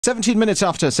17 minutes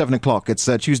after 7 o'clock, it's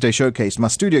Tuesday Showcase. My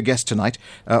studio guest tonight,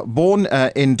 born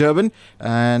in Durban,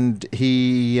 and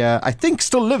he, I think,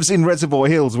 still lives in Reservoir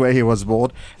Hills where he was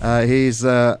born. He's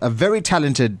a very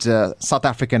talented South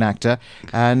African actor,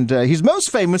 and he's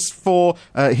most famous for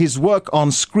his work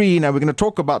on screen, and we're going to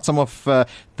talk about some of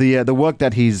the work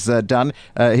that he's done.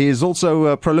 He is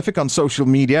also prolific on social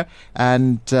media,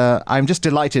 and I'm just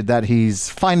delighted that he's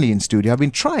finally in studio. I've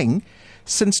been trying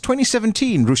since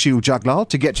 2017, Rushil Jaglal,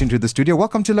 to get you into the studio.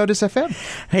 Welcome to Lotus FM.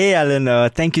 Hey,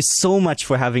 Alan. Thank you so much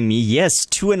for having me. Yes,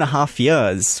 2.5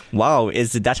 years. Wow,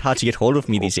 is it that hard to get hold of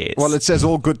me these days? Well, it says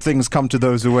all good things come to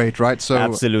those who wait, right? So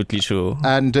absolutely true.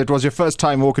 And it was your first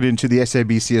time walking into the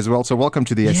SABC as well, so welcome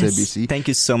to the SABC. Thank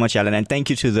you so much, Alan, and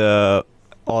thank you to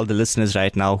all the listeners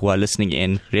right now who are listening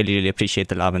in. Really appreciate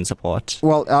the love and support.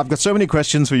 Well, I've got so many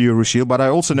questions for you, Rushil, but I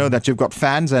also know that you've got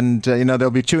fans and,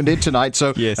 they'll be tuned in tonight.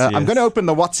 So yes. I'm going to open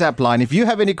the WhatsApp line. If you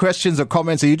have any questions or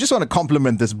comments or you just want to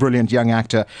compliment this brilliant young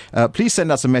actor, please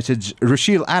send us a message.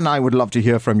 Rushil and I would love to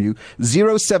hear from you.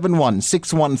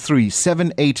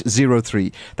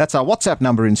 071-613-7803. That's our WhatsApp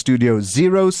number in studio,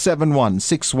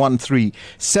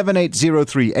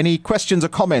 071-613-7803. Any questions or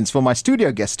comments for my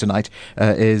studio guest tonight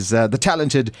is the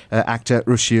talented actor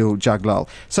Rushil Jaglal.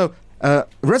 So,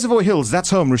 Reservoir Hills, that's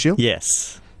home, Rushil?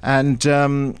 Yes. And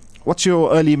what's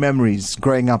your early memories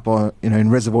growing up in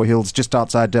Reservoir Hills, just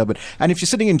outside Durban? And if you're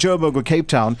sitting in Joburg or Cape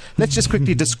Town, let's just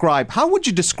quickly describe, how would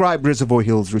you describe Reservoir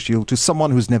Hills, Rushil, to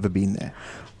someone who's never been there?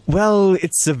 Well,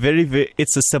 it's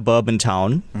a suburban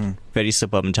town, very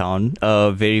suburban town,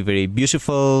 very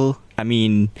beautiful. I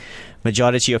mean,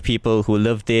 majority of people who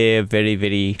live there,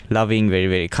 very loving,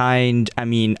 very kind. I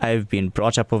mean, I've been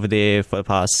brought up over there for the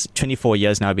past 24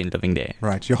 years now. I've been living there.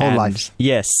 Right, your whole life?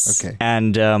 Yes. Okay.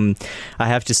 And I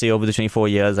have to say, over the 24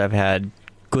 years, I've had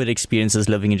good experiences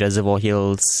living in Reservoir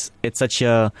Hills. It's such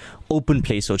a open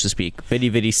place, so to speak.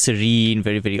 Very serene,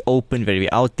 very open,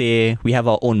 very out there. We have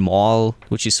our own mall,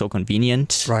 which is so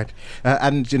convenient. Right.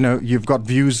 And, you've got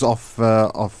views of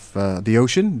the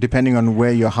ocean, depending on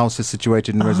where your house is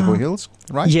situated in Reservoir Hills,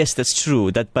 right? Yes, that's true.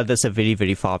 But that's a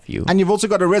very far view. And you've also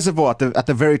got a reservoir at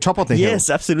the very top of the hill. Yes,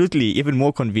 absolutely. Even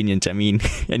more convenient. I mean,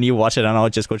 and you watch it and I'll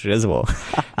just go to Reservoir.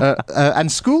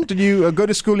 And school? Did you go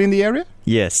to school in the area?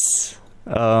 Yes.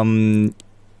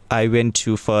 I went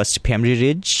to first Pemry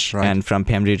Ridge, right. And from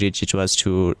Pemry Ridge it was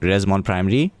to Resmond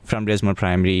Primary. From Resmond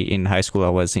Primary in high school I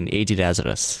was in A.D.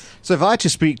 Lazarus. So if I had to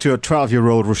speak to a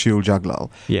 12-year-old Rushil Jaglal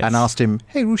and asked him,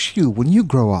 hey Rushil, when you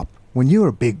grow up, when you're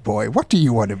a big boy, what do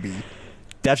you want to be?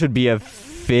 That would be a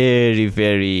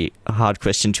very hard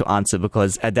question to answer,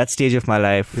 because at that stage of my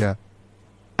life,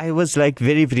 I was like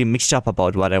very mixed up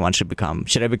about what I wanted to become.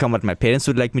 Should I become what my parents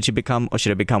would like me to become, or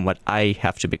should I become what I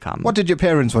have to become? What did your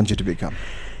parents want you to become?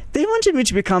 They wanted me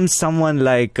to become someone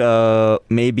like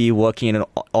maybe working in an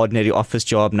ordinary office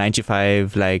job, 9 to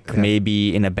 5,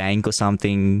 maybe in a bank or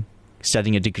something,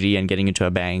 studying a degree and getting into a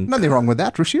bank. Nothing wrong with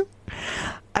that, Rushil.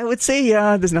 I would say,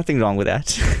 yeah, there's nothing wrong with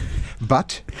that.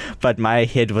 But my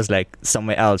head was like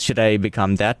somewhere else. Should I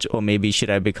become that, or maybe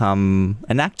should I become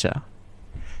an actor?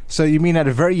 So you mean at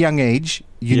a very young age,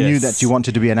 you knew that you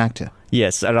wanted to be an actor?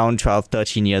 Yes, around 12,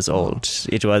 13 years old.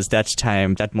 It was that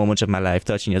time, that moment of my life,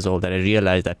 13 years old, that I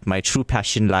realized that my true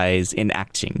passion lies in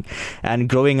acting. And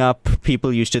growing up,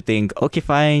 people used to think, okay,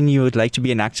 fine, you would like to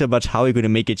be an actor, but how are you going to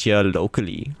make it here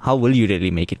locally? How will you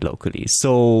really make it locally?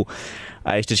 So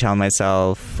I used to tell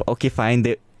myself, okay, fine,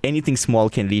 anything small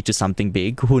can lead to something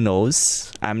big. Who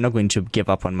knows? I'm not going to give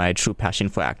up on my true passion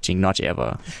for acting, not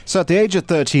ever. So at the age of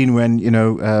 13, when,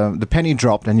 the penny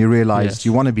dropped and you realized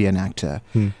you want to be an actor,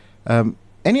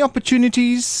 any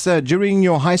opportunities during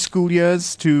your high school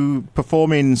years to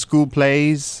perform in school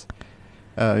plays?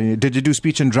 Did you do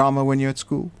speech and drama when you were at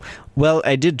school? Well,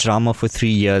 I did drama for 3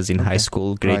 years in high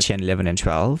school, grade 10, 11 and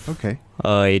 12. Okay.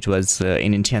 It was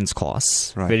an intense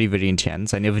course, very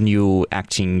intense. I never knew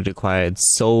acting required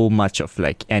so much of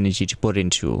energy to put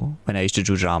into when I used to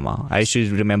do drama. I used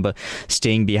to remember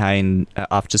staying behind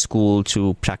after school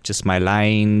to practice my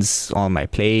lines, all my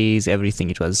plays,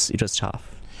 everything. It was tough.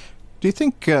 Do you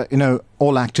think,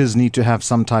 all actors need to have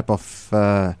some type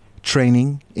of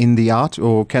training in the art,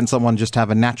 or can someone just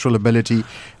have a natural ability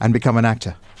and become an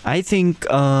actor? I think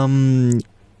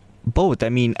both. I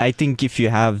mean, I think if you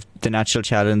have the natural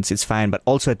talents, it's fine, but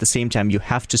also at the same time, you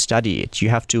have to study it. You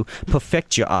have to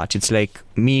perfect your art. It's like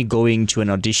me going to an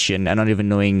audition and not even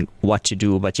knowing what to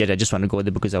do, but yet I just want to go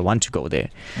there because I want to go there.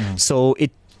 So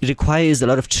it requires a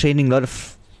lot of training, a lot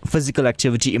of physical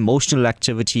activity, emotional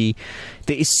activity.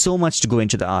 There is so much to go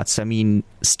into the arts. I mean,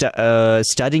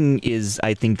 studying is,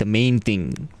 I think, the main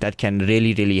thing that can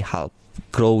really help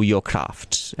grow your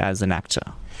craft as an actor.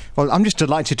 Well, I'm just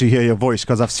delighted to hear your voice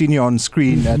because I've seen you on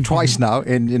screen twice now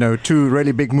in 2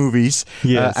 really big movies.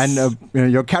 Yes. And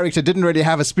your character didn't really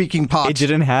have a speaking part. It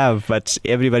didn't have, but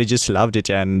everybody just loved it,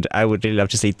 and I would really love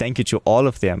to say thank you to all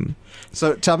of them.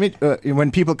 So tell me,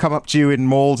 when people come up to you in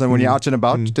malls and when you're out and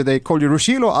about, do they call you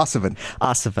Rushil or Arsevan?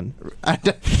 Arsevan.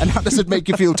 And how does it make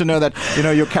you feel to know that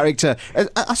your character?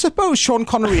 I suppose Sean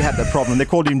Connery had that problem. They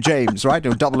called him James, right?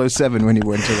 Or 007 when he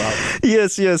went around.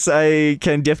 Yes, I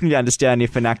can definitely understand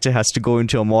if an actor has to go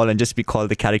into a mall and just be called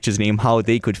the character's name, how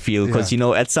they could feel. Because,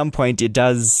 at some point it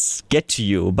does get to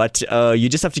you. But you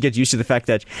just have to get used to the fact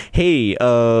that, hey,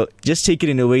 just take it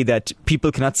in a way that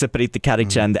people cannot separate the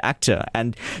character and the actor.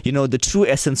 And, the true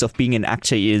essence of being an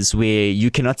actor is where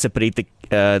you cannot separate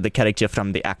the character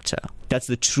from the actor. That's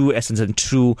the true essence and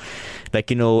true,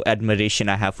 admiration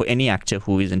I have for any actor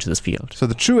who is into this field. So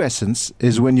the true essence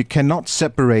is when you cannot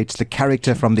separate the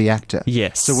character from the actor.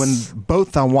 Yes. So when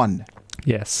both are one.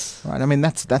 Yes. Right. I mean,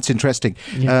 that's interesting.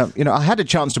 Yes. I had a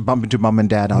chance to bump into mum and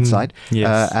dad outside.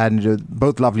 Yes. And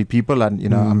both lovely people,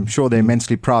 and I'm sure they're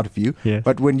immensely proud of you. Yeah.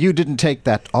 But when you didn't take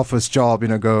that office job,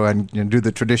 go and do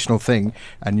the traditional thing,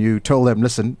 and you told them,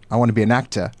 listen, I want to be an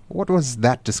actor. What was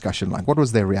that discussion like? What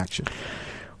was their reaction?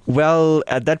 Well,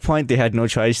 at that point, they had no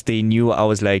choice. They knew I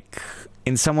was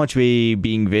in somewhat way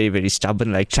being very, very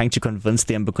stubborn, trying to convince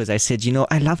them, because I said,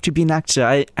 I love to be an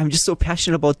actor. I'm just so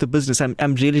passionate about the business. I'm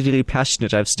really, really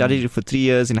passionate. I've studied it for 3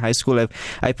 years in high school.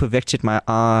 I perfected my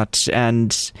art,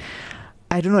 and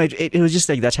I don't know. It was just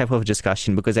that type of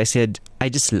discussion, because I said I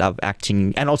just love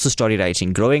acting and also story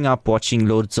writing. Growing up watching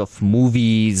loads of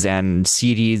movies and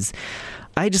series,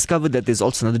 I discovered that there's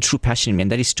also another true passion in me,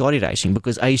 and that is story writing,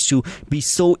 because I used to be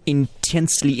so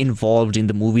intensely involved in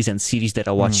the movies and series that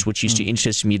I watched, which used to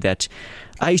interest me, that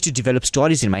I used to develop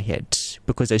stories in my head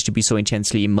because I used to be so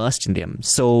intensely immersed in them.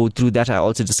 So through that, I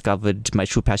also discovered my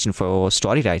true passion for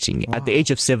story writing. Wow. At the age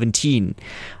of 17,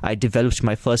 I developed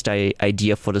my first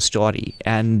idea for a story,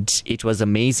 and it was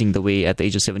amazing the way at the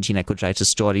age of 17 I could write a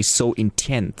story so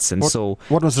intense and so...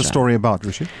 What was the story about,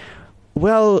 Rishi?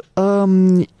 Well,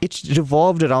 it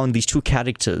revolved around these 2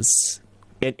 characters.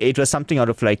 It was something out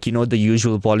of the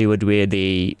usual Bollywood where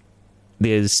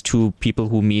there's 2 people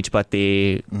who meet, but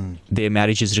their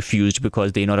marriage is refused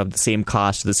because they're not of the same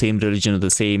caste, the same religion, or the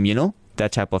same,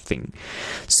 that type of thing.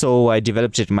 So I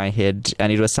developed it in my head,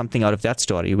 and it was something out of that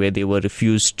story where they were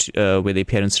refused, where their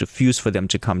parents refused for them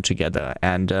to come together,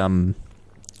 and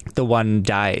the one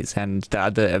dies, and the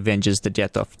other avenges the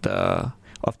death of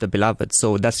the beloved.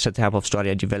 So that's the type of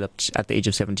story I developed at the age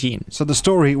of 17. So the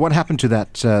story, what happened to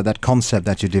that concept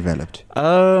that you developed?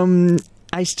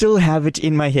 I still have it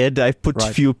in my head. I've put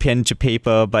few pen to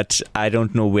paper, but I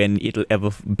don't know when it'll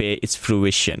ever bear its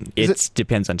fruition. It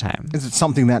depends on time. Is it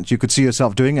something that you could see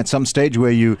yourself doing at some stage,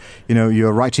 where you're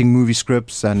writing movie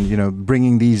scripts and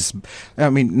bringing these? I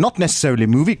mean, not necessarily a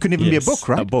movie. It could even be a book,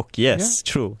 right? A book, yes,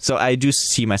 true. So I do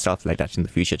see myself like that in the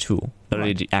future too. Not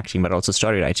only acting, but also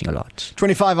story writing a lot.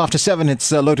 25 after 7,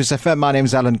 it's Lotus FM. My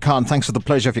name's Alan Khan. Thanks for the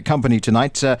pleasure of your company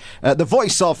tonight. The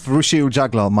voice of Rushil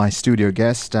Jaglal, my studio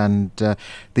guest, and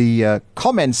the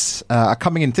comments are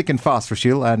coming in thick and fast,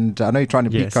 Rushil, and I know you're trying to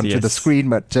peek onto the screen,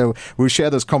 but we'll share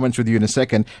those comments with you in a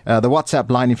second. The WhatsApp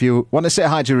line, if you want to say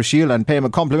hi to Rushil and pay him a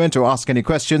compliment or ask any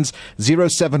questions,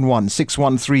 071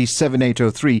 613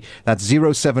 7803. That's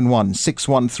 071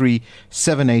 613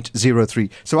 7803.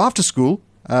 So after school,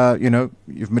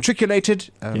 you've matriculated.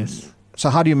 Yes. So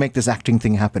how do you make this acting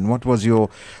thing happen? What was your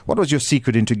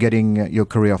secret into getting your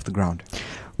career off the ground?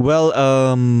 Well,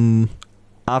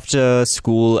 after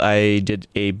school, I did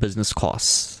a business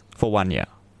course for 1 year.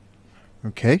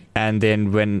 Okay. And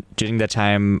then during that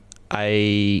time,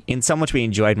 I, in somewhat way,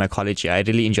 enjoyed my college year. I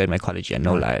really enjoyed my college year,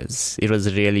 no lies. It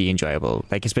was really enjoyable,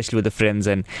 especially with the friends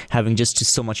and having just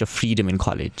so much of freedom in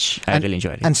college. I really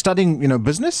enjoyed it. And studying,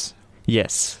 business?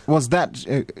 Yes. Was that,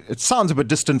 it sounds a bit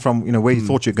distant from, where you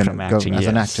thought you were going to go as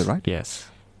an actor, right? Yes.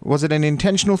 Was it an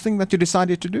intentional thing that you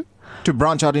decided to do? To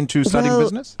branch out into studying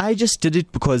business? I just did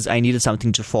it because I needed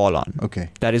something to fall on. Okay.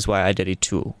 That is why I did it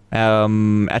too.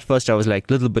 At first I was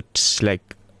little bit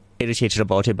irritated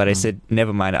about it, but I said,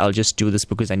 never mind, I'll just do this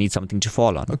because I need something to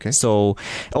fall on. Okay. So,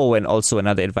 and also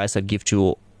another advice I'd give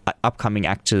to upcoming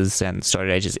actors and story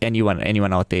writers,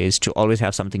 anyone out there, is to always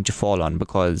have something to fall on,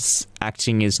 because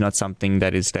acting is not something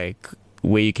that is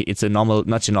where it's not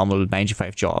a normal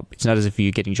 9-to-5 job. It's not as if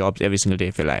you're getting jobs every single day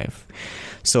of your life.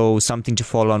 So something to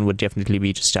fall on would definitely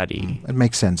be to study. It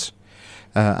makes sense.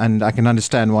 and I can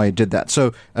understand why you did that.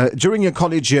 So during your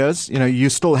college years, you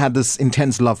still had this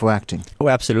intense love for acting. Oh,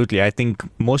 absolutely. I think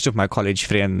most of my college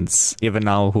friends, even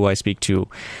now who I speak to,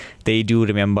 they do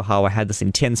remember how I had this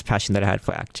intense passion that I had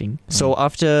for acting. So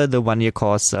after the 1-year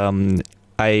course,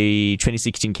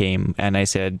 2016 came and I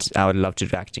said I would love to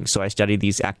do acting. So I studied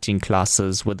these acting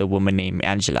classes with a woman named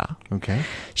Angela. Okay.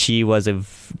 She was a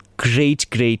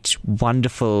great,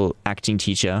 wonderful acting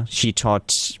teacher. She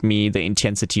taught me the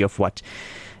intensity of what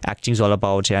acting is all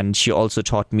about, and she also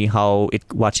taught me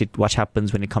what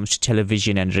happens when it comes to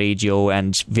television and radio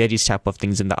and various type of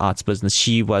things in the arts business.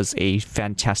 She was a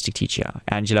fantastic teacher,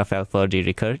 Angela Falferde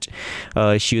Rickert.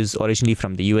 She was originally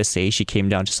from the USA. She came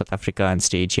down to South Africa and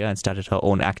stayed here and started her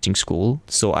own acting school.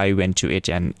 So I went to it,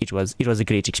 and it was a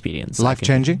great experience. Life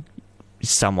changing?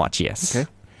 Somewhat, yes. Okay.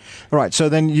 All right. So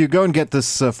then you go and get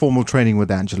this formal training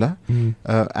with Angela,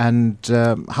 and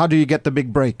how do you get the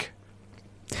big break?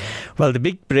 Well, the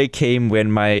big break came when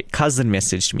my cousin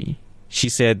messaged me. She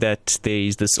said that there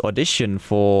is this audition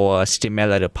for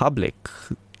Stimela Republic.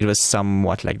 It was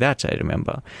somewhat like that, I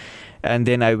remember. And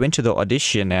then I went to the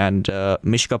audition, and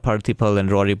Mishka Parthipal and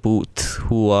Rory Booth,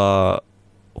 who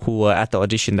were at the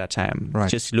audition that time,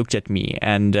 just looked at me.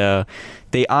 And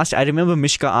they asked, I remember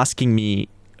Mishka asking me,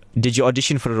 did you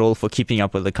audition for a role for Keeping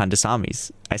Up with the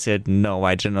Kandasamys? I said, no,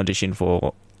 I didn't audition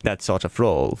for that sort of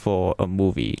role, for a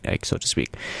movie, like, so to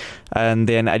speak. And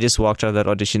then I just walked out of that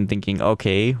audition thinking,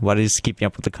 okay, what is Keeping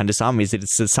Up with the Kandasamys?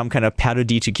 It's some kind of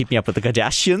parody to Keeping Up with the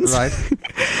Kardashians. Right.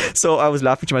 So I was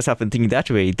laughing to myself and thinking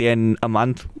that way. Then a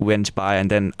month went by,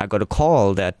 and then I got a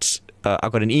call that I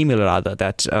got an email rather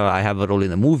that I have a role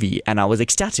in the movie, and I was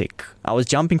ecstatic. I was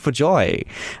jumping for joy.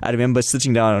 I remember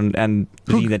sitting down and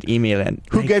reading that email. And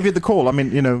who gave you the call? I mean,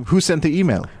 who sent the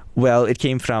email? Well, it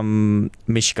came from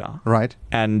Mishka. Right.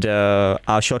 And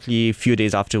shortly, a few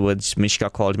days afterwards, Mishka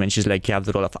called me and she's like, you have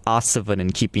the role of Arsevan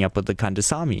in Keeping Up with the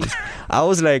Kandasamys. I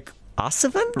was like,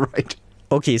 Arsevan? Right.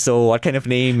 Okay, so what kind of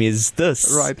name is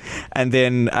this? Right. And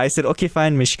then I said, okay,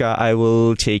 fine, Mishka, I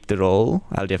will take the role.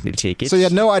 I'll definitely take it. So you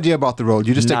had no idea about the role.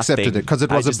 You just accepted it because it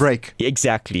was a break.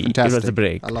 Exactly. Fantastic. It was a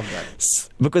break. I love that.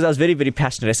 Because I was very, very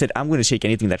passionate. I said, I'm going to take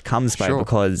anything that comes by, Sure.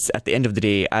 because at the end of the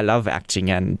day, I love acting,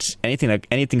 and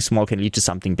anything small can lead to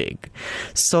something big.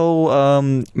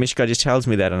 So Mishka just tells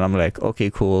me that, and I'm like,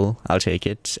 okay, cool, I'll take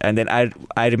it. And then I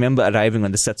remember arriving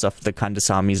on the sets of the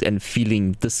Kandasamys and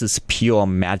feeling this is pure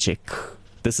magic.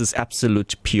 This is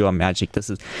absolute pure magic.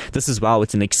 This is wow.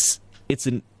 It's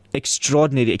an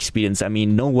extraordinary experience. I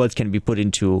mean, no words can be put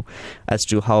into as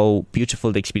to how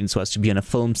beautiful the experience was to be on a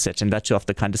film set, and that too of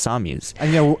the Kandasamys.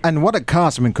 And what a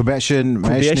cast! I mean, Kubeshin,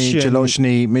 Maheshni,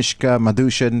 Jaloshni, Mishka,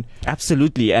 Madhushan.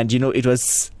 Absolutely, and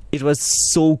it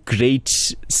was so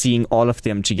great seeing all of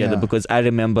them together, because I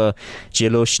remember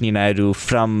Jaloshni Naidu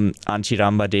from Auntie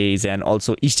Ramba days, and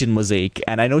also Eastern Mosaic,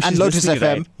 and I know she's Lotus listening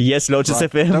FM. Right. Yes, Lotus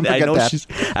FM. Don't forget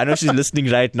that. I know she's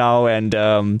listening right now, and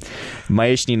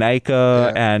Maheshni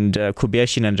Naika and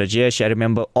Kubeshin and Rajesh. I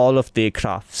remember all of their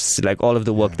crafts, like all of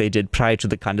the work they did prior to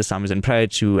the Kandasamys and prior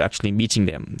to actually meeting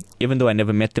them. Even though I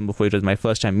never met them before, it was my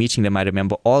first time meeting them. I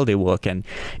remember all their work, and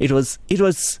it was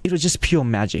just pure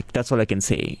magic. That's all I can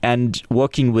say. And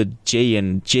working with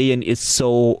Jayan is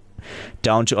so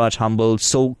down to earth, humble,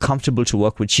 so comfortable to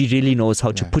work with. She really knows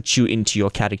how to put you into your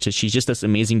character. She's just this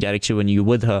amazing director. When you're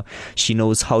with her, she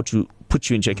knows how to put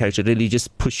you into your character, really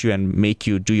just push you and make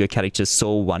you do your character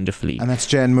so wonderfully. And that's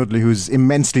Jan Mudley, who's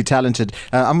immensely talented.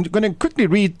 I'm going to quickly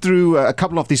read through a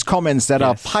couple of these comments that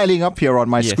are piling up here on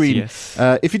my screen. Yes.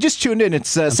 If you just tuned in,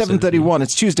 it's 7:31.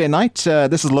 It's Tuesday night.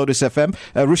 This is Lotus FM.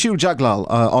 Rushil Jaglal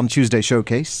on Tuesday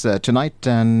Showcase tonight.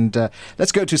 And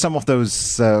let's go to some of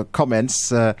those comments.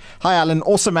 Hi, Alan.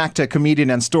 Awesome actor, comedian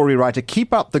and story writer.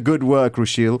 Keep up the good work,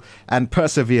 Rushil, and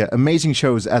persevere. Amazing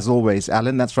shows as always,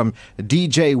 Alan. That's from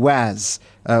DJ Waz.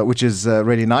 Which is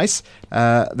really nice.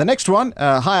 The next one,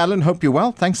 hi Alan, hope you're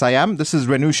well. Thanks, I am. This is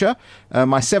Renusha.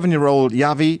 My 7-year-old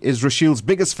Yavi is Rushil's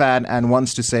biggest fan and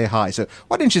wants to say hi. So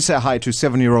why didn't you say hi to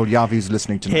 7-year-old Yavi who's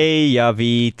listening tonight? Hey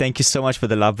Yavi, thank you so much for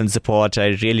the love and support.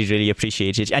 I really, really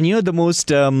appreciate it. And the most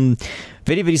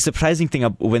very, very surprising thing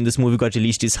when this movie got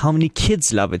released is how many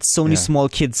kids love it. So many small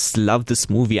kids love this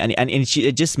movie, and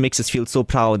it just makes us feel so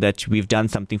proud that we've done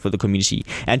something for the community.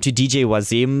 And to DJ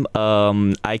Wazim,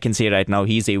 I can say right now,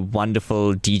 he's a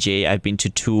wonderful DJ. I've been to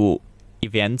 2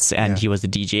 events, and he was the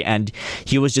DJ, and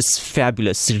he was just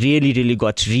fabulous. Really, really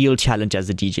got real talent as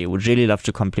a DJ. Would really love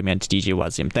to compliment DJ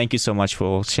Wasim. Thank you so much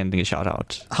for sending a shout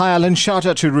out. Hi, Alan. Shout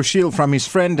out to Rushil from his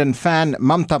friend and fan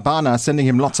Mamta Bana, sending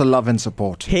him lots of love and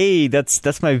support. Hey,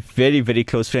 that's my very, very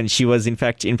close friend. She was, in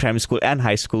fact, in primary school and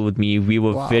high school with me. We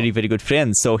were very, very good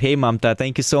friends. So, hey, Mamta,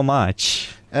 thank you so much.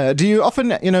 Do you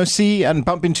often, see and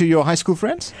bump into your high school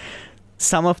friends?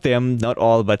 Some of them, not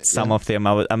all, but some of them.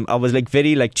 I was like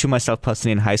very like to myself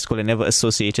personally in high school. I never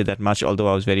associated that much, although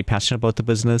I was very passionate about the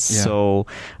business. Yeah. So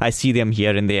I see them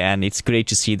here and there, and it's great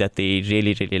to see that they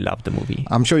really, really love the movie.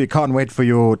 I'm sure you can't wait for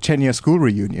your 10-year school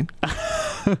reunion.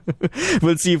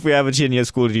 We'll see if we have a 10-year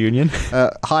school reunion.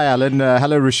 Hi, Alan.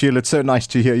 Hello, Rushil. It's so nice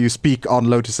to hear you speak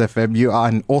on Lotus FM. You are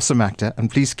an awesome actor,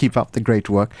 and please keep up the great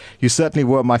work. You certainly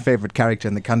were my favorite character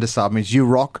in the Kandasamys. You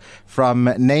rock. From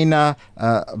Naina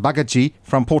Bagaji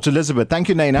from Port Elizabeth. Thank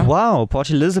you, Naina. Wow, Port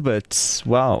Elizabeth.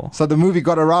 Wow. So the movie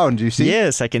got around, you see?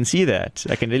 Yes, I can see that.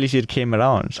 I can really see it came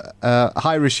around.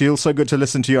 Hi, Rushil. So good to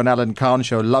listen to you on Alan Khan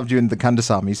show. Loved you in the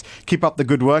Kandasamys. Keep up the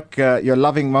good work. You're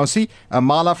loving Mausi.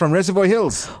 Mala from Reservoir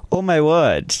Hills. Oh, my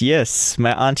word. Yes,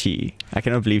 my auntie. I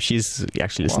cannot believe she's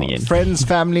actually listening in. Friends,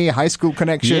 family, high school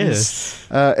connections. Yes.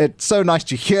 It's so nice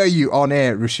to hear you on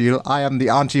air, Rushil. I am the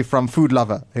auntie from Food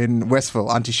Lover in Westville,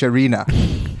 Auntie Sharina.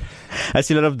 I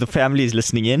see a lot of the families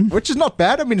listening in. Which is not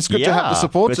bad. I mean, it's good to have the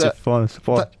support.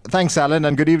 Thanks, Alan,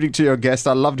 and good evening to your guest.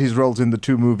 I loved his roles in the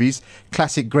two movies.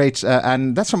 Classic, great,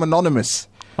 and that's from Anonymous.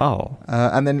 Wow.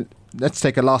 And then let's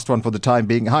take a last one for the time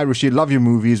being. Hi, Rushil. Love your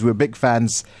movies. We're big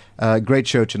fans. Great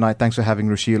show tonight. Thanks for having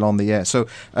Rushil on the air. So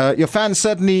your fans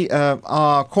certainly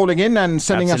are calling in and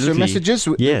sending us your messages.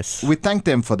 Yes. We thank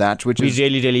them for that. We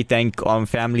really, really thank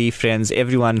family, friends,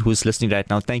 everyone who's listening right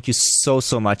now. Thank you so,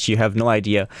 so much. You have no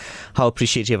idea how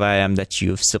appreciative I am that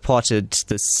you've supported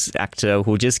this actor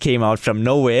who just came out from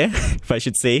nowhere, if I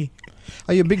should say.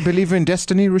 Are you a big believer in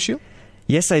destiny, Rushil?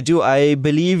 Yes, I do. I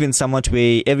believe in somewhat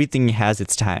way everything has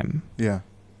its time. Yeah.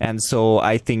 And so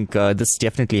I think this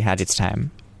definitely had its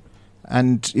time.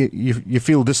 And you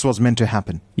feel this was meant to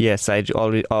happen? Yes, I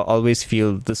always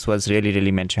feel this was really,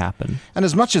 really meant to happen. And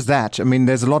as much as that, I mean,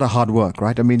 there's a lot of hard work,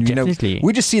 right? I mean,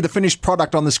 we just see the finished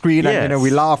product on the screen and, we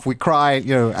laugh, we cry,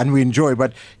 and we enjoy.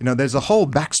 But, there's a whole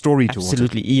backstory to it.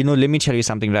 Absolutely. Let me tell you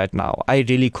something right now. I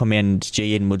really commend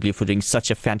Jane Mudli for doing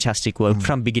such a fantastic work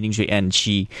from beginning to end.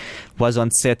 She was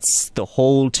on sets the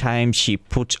whole time. She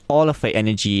put all of her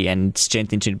energy and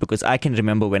strength into it, because I can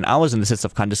remember when I was on the sets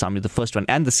of Kandasamys, the first one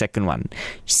and the second one,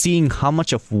 seeing how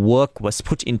much of work was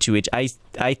put into it.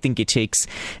 I think it takes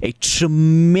a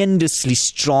tremendously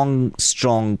strong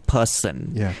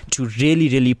person to really,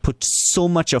 really put so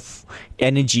much of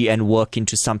energy and work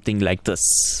into something like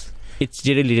this. It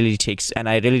really, really takes, and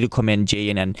I really recommend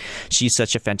Jayan, and she's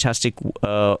such a fantastic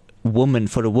woman.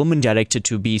 For a woman director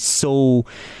to be so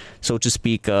to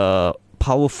speak,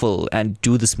 powerful and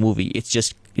do this movie, it's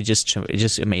just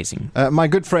amazing. My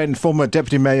good friend, former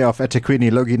Deputy Mayor of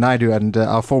Etequini, Logi Naidu, and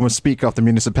our former Speaker of the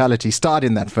municipality starred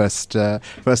in that first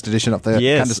edition of the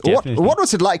Kandasamys. What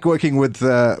was it like working with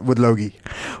Logi?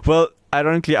 Well,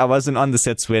 ironically, I wasn't on the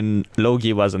sets when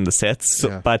Logi was on the sets,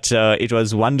 but it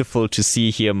was wonderful to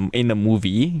see him in a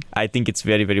movie. I think it's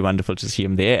very, very wonderful to see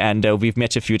him there. And we've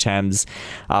met a few times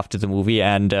after the movie,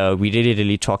 and we really,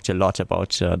 really talked a lot about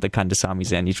the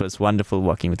Kandasamys, and it was wonderful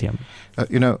working with him.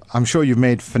 I'm sure you've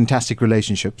made fantastic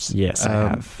relationships. Yes, I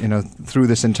have. Through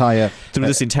this entire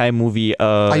movie.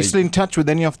 Are you still in touch with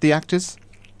any of the actors?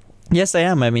 Yes, I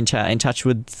am. I'm in touch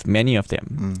with many of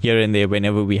them here and there.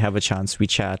 Whenever we have a chance, we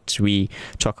chat, we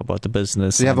talk about the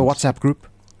business. Do you have a WhatsApp group?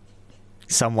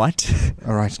 Somewhat.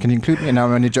 All right. Can you include me? No,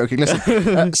 I'm only joking.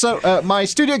 Listen. So my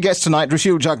studio guest tonight,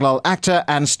 Rushil Jaglal, actor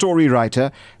and story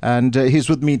writer, and he's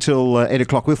with me till 8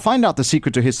 o'clock. We'll find out the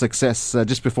secret to his success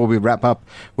just before we wrap up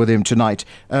with him tonight.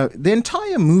 The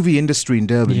entire movie industry in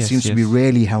Durban seems to be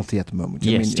really healthy at the moment.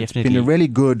 Yes, definitely. It's been a really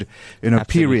good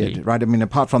period, right? I mean,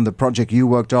 apart from the project you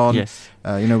worked on,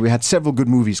 we had several good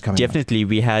movies coming Definitely. out.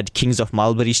 We had Kings of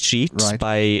Mulberry Street,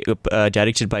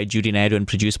 directed by Judy Naidu and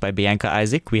produced by Bianca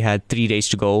Isaac. We had 3 Days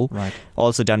to Go,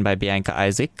 also done by Bianca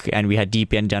Isaac, and we had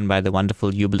Deep End done by the wonderful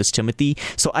Jubilis Timothy.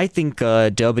 So I think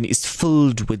Durban is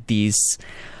filled with these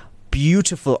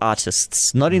beautiful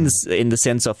artists, not in the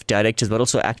sense of directors, but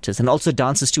also actors, and also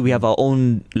dancers too. We have our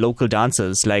own local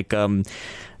dancers. Like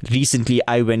recently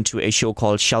I went to a show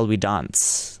called Shall We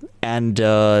Dance, and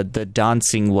the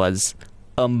dancing was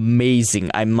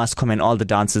amazing. I must commend all the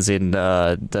dancers in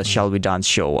the Shall We Dance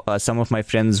show. Some of my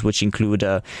friends, which include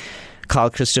Carl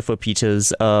Christopher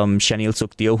Peters, Shanil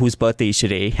Sukhdev, whose birthday is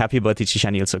today. Happy birthday to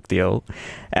Shanil Sukhdev.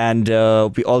 And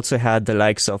we also had the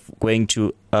likes of going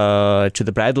to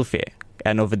the bridal fair.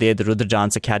 And over there, the Rudra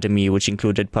Dance Academy, which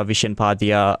included Pavishan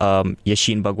Padya,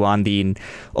 Yashin Bhagwandin,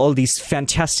 all these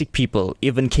fantastic people,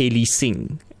 even Kaylee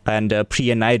Singh and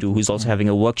Priya Naidu, who's also having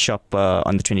a workshop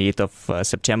on the 29th of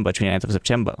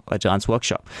September, a dance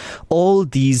workshop. All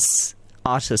these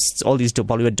artists, all these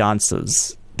Bollywood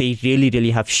dancers, they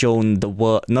really have shown the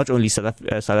world, not only South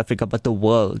Africa, but the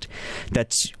world,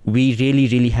 that we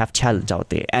really have talent out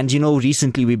there. And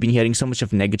recently we've been hearing so much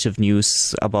of negative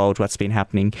news about what's been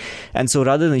happening. And so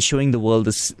rather than showing the world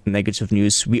this negative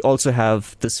news, we also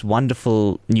have this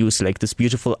wonderful news, like this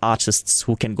beautiful artists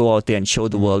who can go out there and show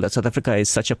the world that South Africa is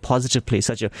such a positive place,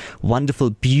 such a wonderful,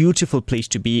 beautiful place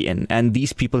to be in. And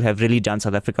these people have really done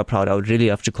South Africa proud. I would really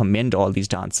have to commend all these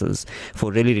dancers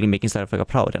for really making South Africa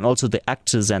proud. And also the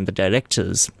actors and the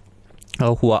directors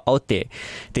who are out there.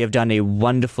 They have done a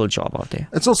wonderful job out there.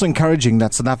 It's also encouraging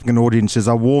that South African audiences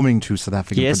are warming to South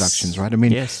African productions, right? I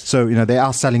mean, so, they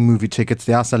are selling movie tickets,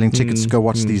 they are selling tickets to go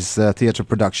watch these theatre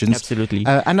productions. Absolutely.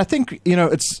 And I think,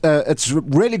 it's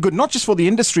really good, not just for the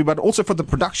industry, but also for the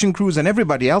production crews and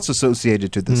everybody else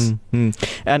associated to this.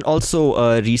 And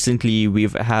also, recently,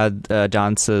 we've had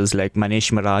dancers like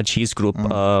Manesh Maraj, his group,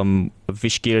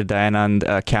 Vishkir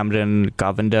Dayanand, Cameron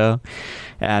Gavanda,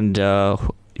 and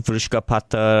Vrishka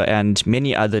Patta and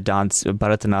many other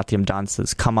Bharatanatyam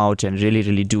dancers come out and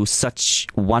really do such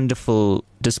wonderful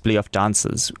display of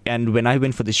dances. And when I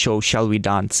went for the show Shall We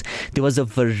Dance, there was a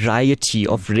variety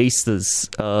of races,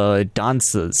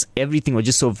 dancers, everything was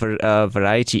just so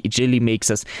variety. It really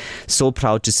makes us so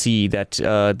proud to see that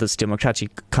this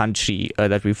democratic country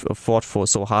that we've fought for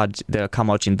so hard, they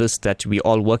come out in this, that we're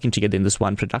all working together in this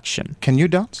one production. Can you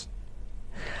dance?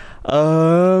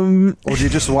 Or do you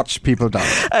just watch people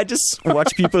dance? I just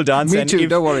watch people dance. Me too,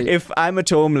 don't worry. If I'm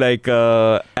at home,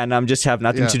 and I'm just have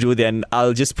nothing to do, then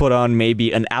I'll just put on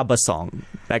maybe an ABBA song.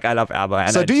 Like, I love ABBA,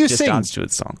 and so do you just sing? Dance to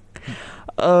its song.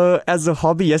 As a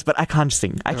hobby, yes, but I can't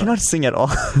sing. I cannot sing at all.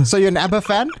 So you're an ABBA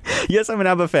fan? Yes, I'm an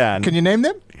ABBA fan. Can you name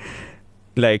them?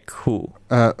 Like who?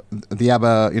 The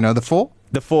ABBA, the four?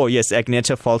 The four, yes.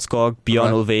 Agneta Falskog,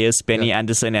 Bjorn Ulvaeus, Benny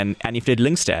Anderson, and Annie Frid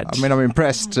Lyngstad. I mean, I'm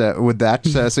impressed with that.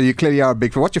 So you clearly are a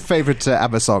big fan. What's your favorite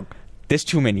ABBA song? There's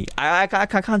too many. I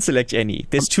can't select any.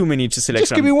 There's too many to select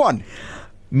Just give me one.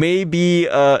 Maybe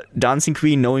Dancing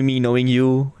Queen, Knowing Me, Knowing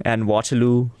You, and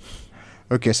Waterloo.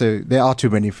 Okay, so there are too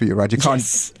many for you, right? You can't.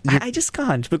 Yes, I just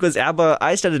can't, because ABBA.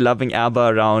 I started loving ABBA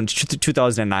around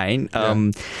 2009.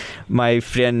 My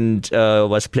friend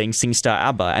was playing SingStar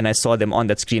ABBA, and I saw them on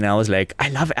that screen. And I was like, I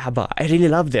love ABBA. I really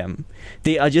love them.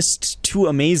 They are just too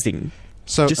amazing.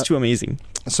 So just too amazing.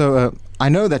 So I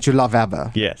know that you love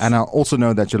ABBA. Yes. And I also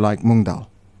know that you like Moong Dal.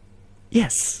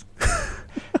 Yes.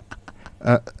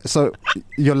 So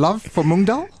your love for Moong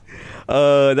Dal?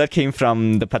 That came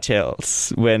from the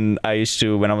Patels. When I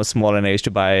was small and I used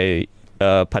to buy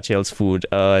Patel's food,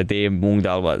 their Moong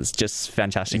Dal was just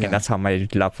fantastic, and that's how my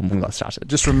love for Moong Dal started.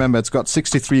 Just remember, it's got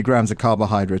 63 grams of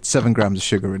carbohydrates, 7 grams of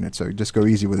sugar in it, so just go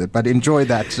easy with it. But enjoy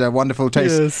that wonderful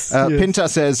taste. Pinta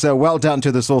says, well done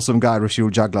to this awesome guy,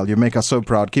 Rushul Jaglal. You make us so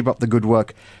proud. Keep up the good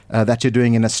work that you're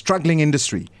doing in a struggling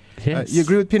industry. Yes. You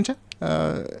agree with Pinta?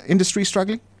 Industry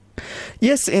struggling?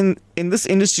 Yes, in this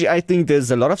industry, I think there's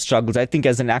a lot of struggles. I think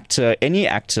as an actor, any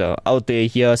actor out there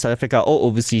here, South Africa or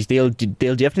overseas, they'll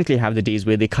definitely have the days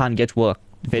where they can't get work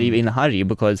very in a hurry,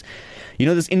 because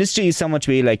this industry is somewhat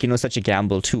way like such a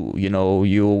gamble too.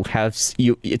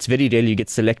 It's very rare you get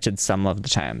selected some of the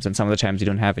times, and some of the times you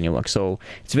don't have any work. So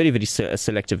it's very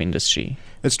selective industry.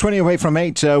 It's 20 away from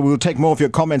 8. We'll take more of your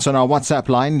comments on our WhatsApp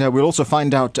line. We'll also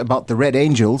find out about the Red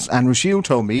Angels, and Rushil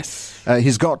told me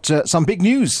he's got some big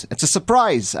news. It's a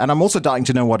surprise, and I'm also dying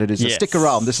to know what it is. So stick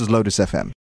around. This is Lotus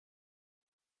FM.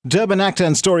 Durban actor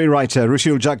and story writer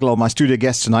Rushil Jaglal, my studio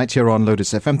guest tonight here on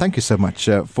Lotus FM. Thank you so much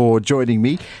for joining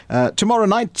me. Tomorrow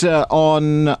night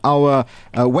on our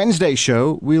Wednesday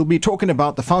show, we'll be talking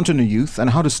about the Fountain of Youth and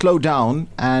how to slow down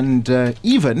and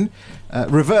even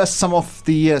reverse some of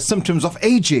the symptoms of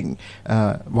aging.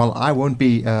 Well, I won't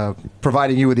be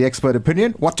providing you with the expert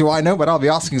opinion. What do I know? But I'll be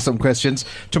asking some questions.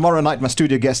 Tomorrow night, my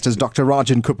studio guest is Dr.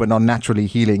 Rajan Kupan on naturally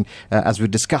healing as we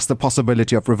discuss the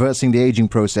possibility of reversing the aging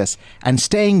process and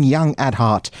staying staying young at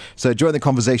heart. So join the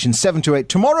conversation 7 to 8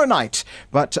 tomorrow night.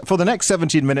 But for the next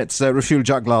 17 minutes, Rashil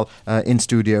Jaglal in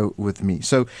studio with me.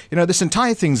 So, this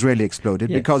entire thing's really exploded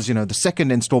because, the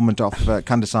second installment of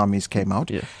Kandasamys came out.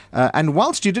 Yeah. And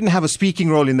whilst you didn't have a speaking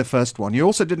role in the first one, you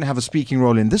also didn't have a speaking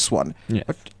role in this one. Yeah.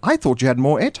 But I thought you had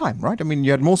more airtime, right? I mean,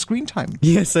 you had more screen time.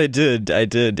 Yes, I did.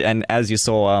 And as you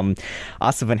saw,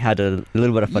 Arsevan had a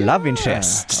little bit of a love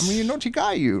interest. I mean, you're a naughty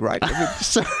guy, right? I mean,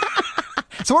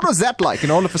 so what was that like?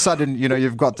 And all of a sudden,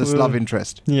 you've got this love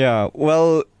interest. Yeah,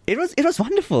 well, it was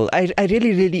wonderful. I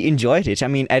really, really enjoyed it. I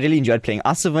mean, I really enjoyed playing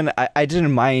Arsevan. I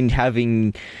didn't mind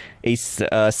having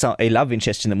a love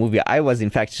interest in the movie. I was, in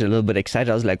fact, a little bit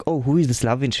excited. I was like, oh, who is this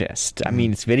love interest? I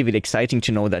mean, it's very, very exciting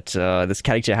to know that this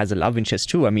character has a love interest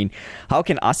too. I mean, how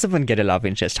can Arsevan get a love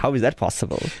interest? How is that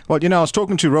possible? Well, I was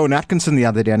talking to Rowan Atkinson the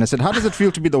other day and I said, how does it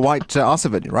feel to be the white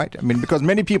Arsevan, right? I mean, because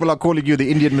many people are calling you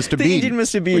the Indian Mr. Bean. The Indian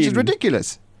Mr. Bean. Which is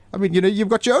ridiculous. I mean, you've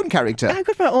got your own character. I've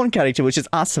got my own character, which is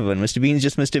Arsevan. Mr. Bean's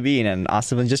just Mr. Bean, and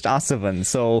Arsevan's just Arsevan.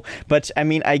 So, but I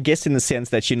mean, I guess in the sense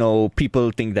that,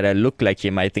 people think that I look like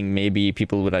him, I think maybe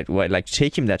people would like to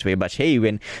take him that way. But hey,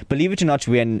 believe it or not,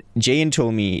 when Jayan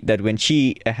told me that when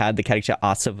she had the character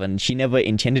Arsevan, she never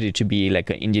intended it to be like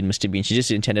an Indian Mr. Bean. She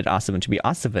just intended Arsevan to be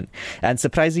Arsevan. And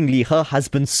surprisingly, her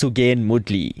husband, Sugain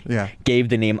Mudli, gave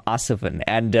the name Arsevan.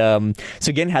 And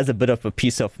Sugain has a bit of a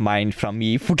peace of mind from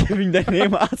me for giving that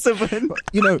name Arsevan.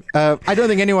 I don't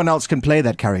think anyone else can play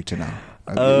that character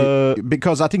now.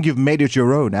 Because I think you've made it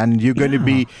your own, and you're going to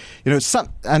be,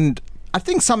 and I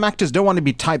think some actors don't want to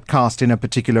be typecast in a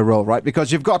particular role, right?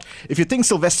 Because if you think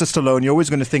Sylvester Stallone, you're always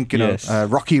going to think,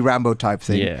 Rocky Rambo type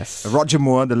thing. Yes. Roger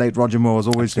Moore, the late Roger Moore, is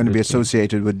always going to be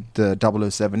associated with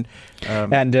 007.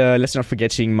 And let's not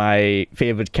forgetting my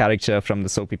favorite character from the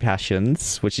Soapy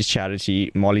Passions, which is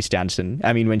Charity, Molly Stanton.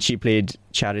 I mean, when she played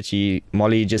Charity,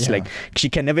 Molly she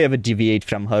can never ever deviate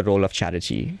from her role of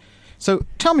Charity. So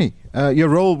tell me, your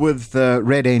role with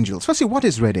Red Angels. Firstly, what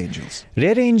is Red Angels?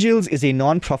 Red Angels is a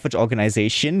non-profit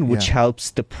organization which helps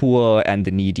the poor and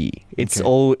the needy.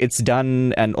 It's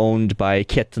done and owned by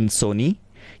Ketan Soni.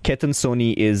 Ketan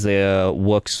Soni is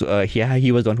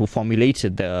he was the one who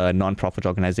formulated the non-profit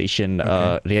organization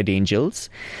Red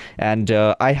Angels, and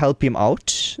I help him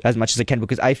out as much as I can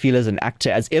because I feel as an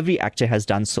actor, as every actor has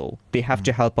done so, they have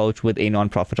to help out with a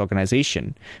non-profit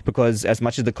organization because as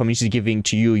much as the community is giving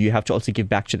to you, you have to also give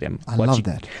back to them. I love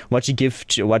that.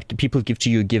 What people give to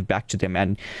you, give back to them,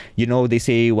 and they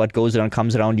say what goes around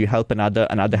comes around. You help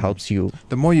another helps you.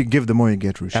 The more you give, the more you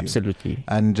get, Rushi. Absolutely.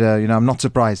 And I'm not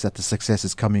surprised that the success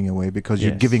is coming away because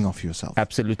you're giving off yourself.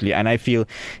 Absolutely. And I feel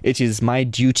it is my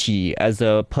duty as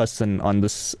a person on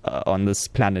this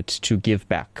planet to give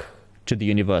back to the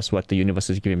universe what the universe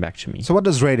is giving back to me. So what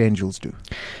does Red Angels do?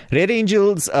 Red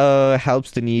Angels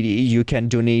helps the needy. You can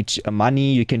donate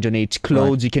money, you can donate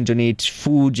clothes, you can donate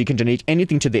food, you can donate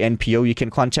anything to the NPO. You can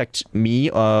contact me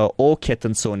or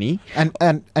Ketan Soni.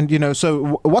 And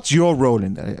so what's your role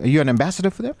in that? Are you an ambassador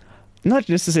for them? Not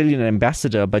necessarily an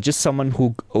ambassador, but just someone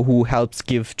who helps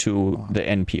give to the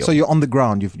NPO. So you're on the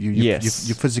ground. You're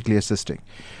physically assisting.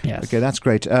 Yes. Okay, that's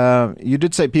great. You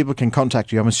did say people can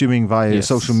contact you. I'm assuming via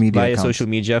social media. Via accounts. social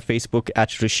media, Facebook at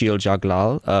Rashil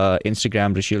Jaglal,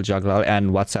 Instagram Rashil Jaglal,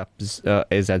 and WhatsApp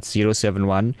is at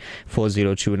 071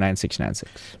 402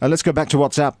 9696. Let's go back to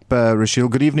WhatsApp, Rashil.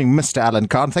 Good evening, Mr. Alan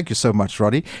Khan. Thank you so much,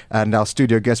 Roddy, and our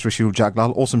studio guest Rashil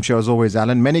Jaglal. Awesome show as always,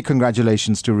 Alan. Many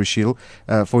congratulations to Rashil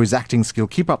for his acting skill.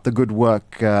 Keep up the good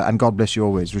work, and God bless you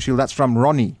always, Rashil. That's from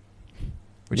Ronnie,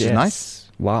 which is nice.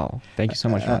 Wow. Thank you so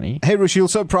much, Ronnie. Hey, Rashil,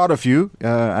 so proud of you.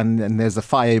 And there's the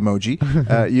fire emoji.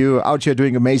 You're out here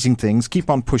doing amazing things. Keep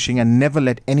on pushing and never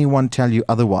let anyone tell you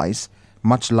otherwise.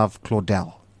 Much love,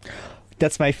 Claudel.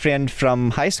 That's my friend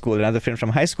from high school. Another friend from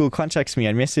high school contacts me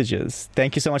and messages.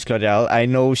 Thank you so much, Claudel. I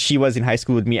know she was in high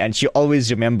school with me and she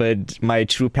always remembered my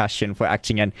true passion for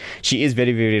acting. And she is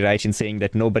very, very right in saying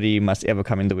that nobody must ever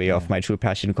come in the way of my true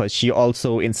passion because she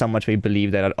also in somewhat way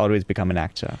believed that I'd always become an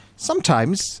actor.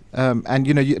 Sometimes, and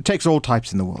it takes all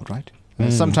types in the world, right?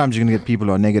 Sometimes you're going to get people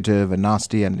who are negative and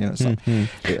nasty and,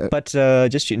 But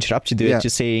just to interrupt you there,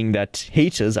 just saying that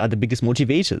haters are the biggest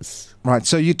motivators. Right.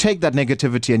 So you take that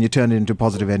negativity and you turn it into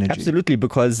positive energy. Absolutely.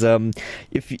 Because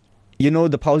if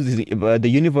the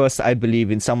universe, I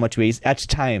believe, in somewhat ways, at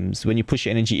times, when you push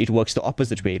energy, it works the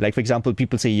opposite way. Like, for example,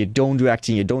 people say you don't do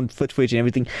acting, you don't fit for it and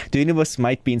everything. The universe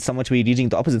might be in somewhat way reading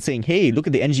the opposite, saying, hey, look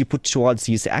at the energy put towards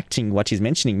his acting, what he's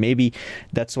mentioning. Maybe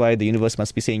that's why the universe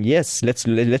must be saying, yes, let's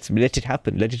let it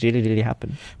happen. Let it really, really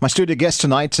happen. My studio guest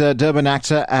tonight, Durban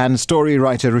actor and story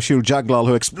writer Rushil Jaglal,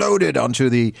 who exploded onto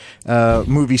the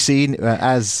movie scene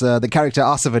as the character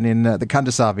Arsevan in the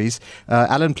Kandasamys.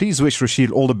 Alan, please wish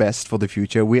Rushil all the best for the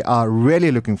future. We are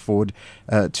really looking forward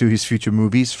to his future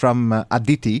movies from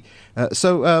Aditi.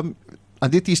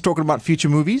 Aditi's talking about future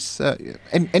movies.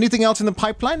 Anything else in the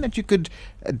pipeline that you could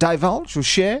divulge or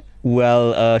share?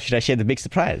 Well, should I share the big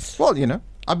surprise? Well,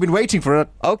 I've been waiting for it.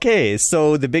 Okay,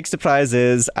 so the big surprise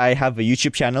is I have a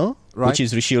YouTube channel, which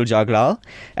is Rushil Jaglal,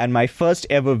 and my first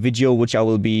ever video, which I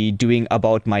will be doing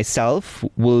about myself,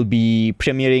 will be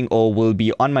premiering or will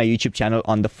be on my YouTube channel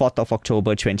on the 4th of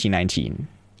October 2019.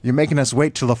 You're making us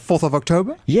wait till the 4th of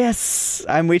October? Yes,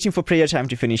 I'm waiting for prayer time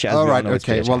to finish. All right,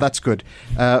 okay, well, that's good.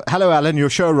 Hello, Alan,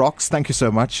 your show rocks. Thank you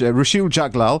so much. Rushil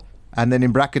Jaglal, and then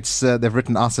in brackets, they've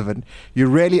written Arsevan. You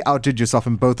really outdid yourself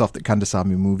in both of the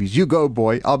Kandasamys movies. You go,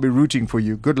 boy. I'll be rooting for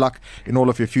you. Good luck in all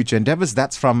of your future endeavors.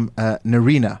 That's from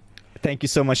Narina. Thank you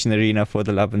so much, Narina, for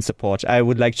the love and support. I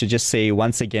would like to just say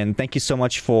once again, thank you so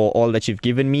much for all that you've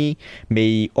given me.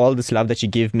 May all this love that you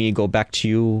give me go back to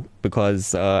you,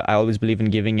 because I always believe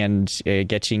in giving and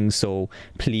getting. So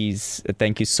please,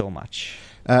 thank you so much.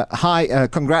 Hi,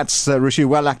 congrats, Rishi.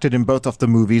 Well acted in both of the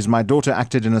movies. My daughter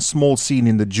acted in a small scene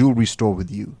in the jewelry store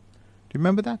with you. Do you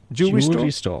remember that?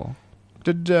 Jewelry store?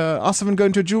 Did Arsevan go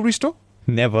into a jewelry store?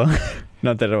 Never.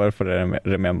 Not that I would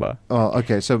remember. Oh,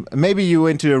 okay. So maybe you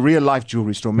went to a real life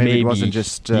jewelry store. Maybe it wasn't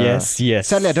just... yes.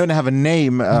 Sadly, I don't have a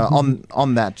name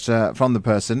on that from the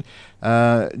person.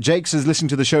 Jakes is listening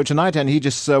to the show tonight, and he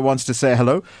just wants to say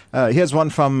hello. Here's one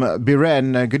from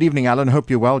Biren. Good evening, Alan. Hope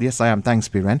you're well. Yes, I am. Thanks,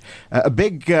 Biren. A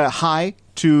big hi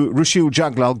to Rushil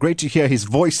Jaglal. Great to hear his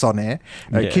voice on air.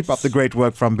 Yes. Keep up the great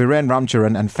work from Biren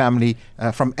Ramcharan and family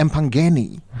from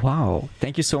Empangeni. Wow.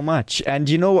 Thank you so much. And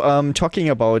talking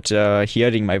about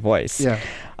hearing my voice. Yeah.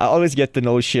 I always get the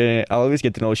notion,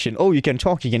 oh, you can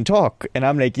talk. And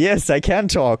I'm like, yes, I can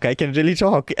talk. I can really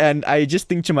talk. And I just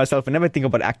think to myself, whenever I think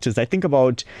about actors, I think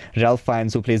about Ralph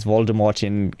Fiennes, who plays Voldemort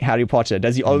in Harry Potter.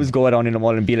 Does he always go around in the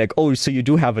mall and be like, oh, so you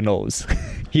do have a nose?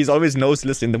 He's always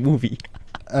noseless in the movie.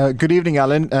 Good evening,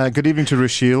 Alan. Good evening to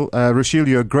Rushil. Rushil,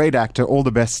 you're a great actor. All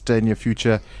the best in your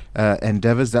future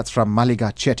endeavors. That's from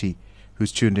Maliga Chetty,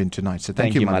 who's tuned in tonight. So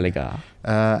thank you, Maliga.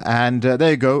 And there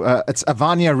you go. It's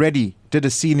Avanya Reddy. Did a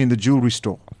scene in the jewelry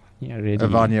store. Yeah, really.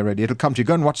 Avanya Reddy. It'll come to you.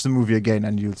 Go and watch the movie again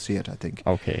and you'll see it, I think.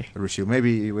 Okay. Rushil,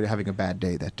 maybe you were having a bad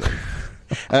day that day.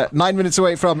 9 minutes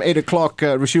away from 8 o'clock,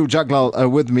 Rushil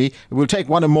Jaglal with me. We'll take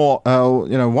one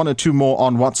or two more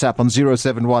on WhatsApp on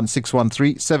 071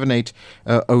 613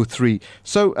 7803.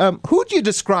 So who do you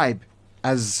describe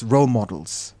as role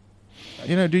models?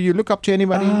 Do you look up to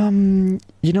anybody?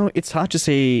 It's hard to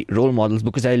say role models,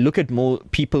 because I look at more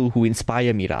people who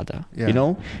inspire me, rather.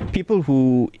 Yeah. People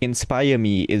who inspire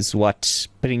me is what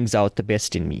brings out the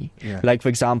best in me. Yeah. Like, for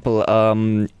example,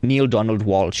 Neil Donald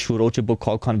Walsh, who wrote a book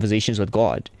called Conversations with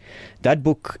God. That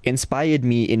book inspired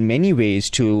me in many ways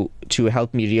to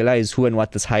help me realize who and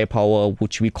what this higher power,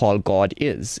 which we call God,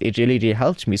 is. It really, really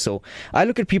helped me. So I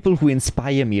look at people who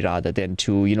inspire me rather than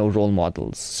to, role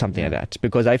models, something like that.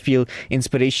 Because I feel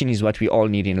inspiration is what we all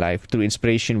need in life. Through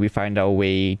inspiration, we find our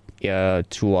way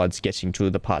towards getting to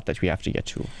the path that we have to get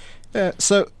to.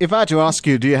 So if I had to ask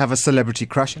you, do you have a celebrity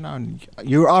crush?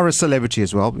 You are a celebrity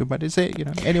as well, but is there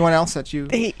anyone else that you...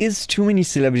 There is too many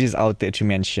celebrities out there to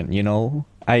mention,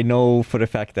 I know for a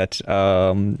fact that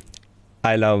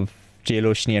I love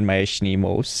Jailoshni and Maheshni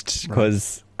most,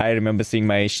 because I remember seeing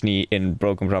Maheshni in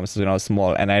Broken Promises when I was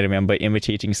small, and I remember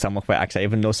imitating some of her acts. I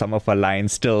even know some of her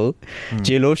lines still.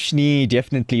 Jailoshni,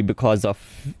 definitely because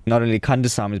of not only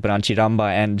Kandasamys, but Anchi Ramba,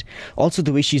 and also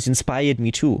the way she's inspired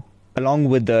me too. Along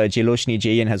with Jailoshni,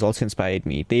 Jayan has also inspired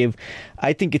me.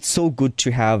 I think it's so good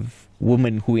to have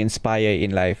women who inspire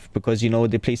in life, because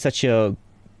they play such a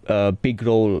big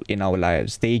role in our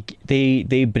lives. They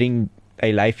bring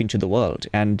a life into the world,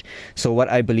 and so what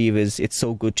I believe is it's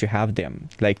so good to have them.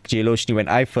 Like Jailoshni, when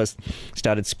I first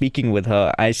started speaking with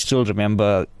her, I still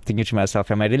remember thinking to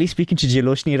myself, am I really speaking to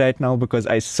Jailoshni right now? Because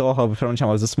I saw her from the time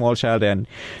I was a small child, and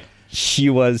she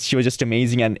was just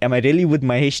amazing. And am I really with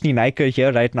Maheshni Naikar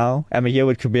here right now? Am I here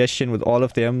with Kubershin, with all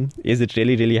of them? Is it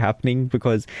really, really happening?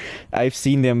 Because I've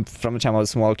seen them from the time I was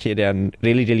a small kid, and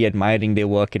really, really admiring their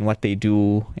work and what they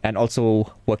do, and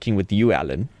also working with you,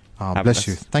 Alan. Bless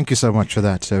you. Thank you so much for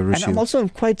that, Rushil. And I'm also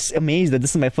quite amazed that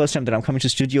this is my first time that I'm coming to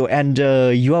studio, and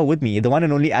you are with me, the one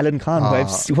and only Alan Khan,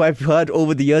 who I've heard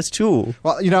over the years too.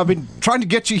 Well, I've been trying to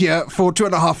get you here for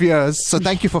 2.5 years, so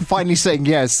thank you for finally saying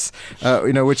yes,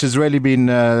 which has really been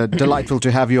delightful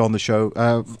to have you on the show.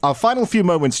 Our final few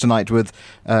moments tonight with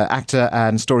actor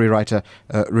and story writer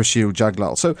Rushil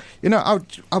Jaglal. So,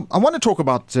 I want to talk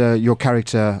about your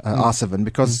character, Arsevan,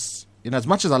 because... as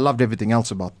much as I loved everything else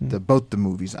about both the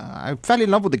movies, I fell in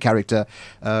love with the character.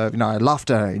 I laughed,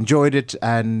 I enjoyed it,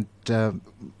 and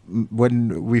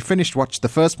when we watched the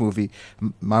first movie,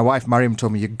 my wife Mariam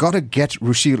told me, you got to get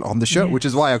Rushil on the show, which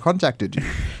is why I contacted you,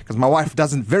 because my wife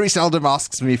very seldom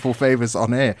asks me for favors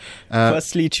on air.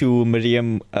 Firstly, to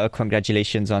Mariam,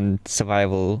 congratulations on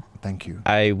Survival. Thank you.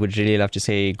 I would really love to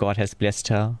say God has blessed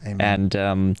her.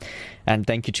 Amen. And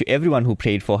thank you to everyone who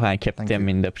prayed for her and kept them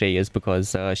in the prayers,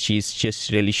 because she's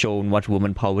just really shown what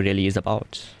woman power really is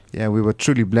about. Yeah, we were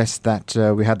truly blessed that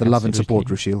we had the love and support,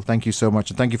 Rushil. Thank you so much.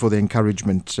 And thank you for the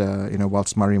encouragement,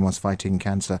 whilst Mariam was fighting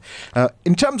cancer.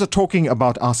 In terms of talking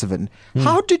about Arsevan,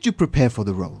 how did you prepare for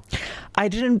the role? I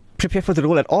didn't prepare for the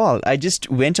role at all. I just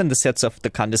went on the sets of the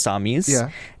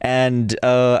Kandasamys, and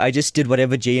I just did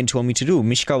whatever Jayan told me to do.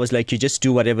 Mishka was like, you just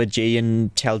do whatever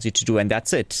Jayan tells you to do, and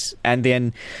that's it. And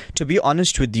then, to be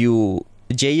honest with you,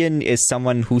 Jayan is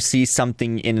someone who sees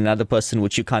something in another person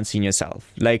which you can't see in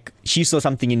yourself. Like, she saw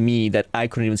something in me that I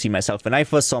couldn't even see myself. When I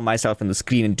first saw myself on the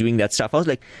screen and doing that stuff, I was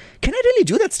like, can I really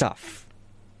do that stuff?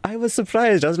 I was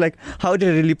surprised. I was like, how did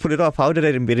I really pull it off? How did I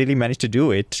really manage to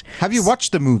do it? Have you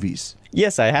watched the movies?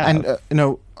 Yes, I have.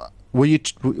 And, were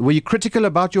you critical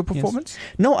about your performance?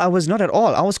 Yes. No, I was not at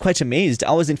all. I was quite amazed.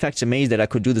 I was in fact amazed that I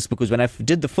could do this, because when I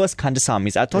did the first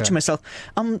Kandasamys, I thought to myself,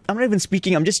 I'm not even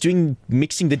speaking. I'm just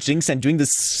mixing the drinks and doing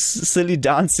this silly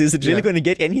dance. Is it really going to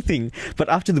get anything? But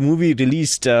after the movie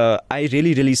released, I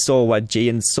really saw what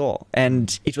Jayan saw,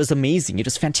 and it was amazing. It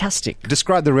was fantastic.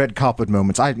 Describe the red carpet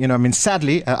moments.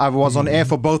 Sadly, I was on air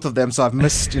for both of them, so I've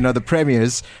missed the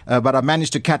premieres. But I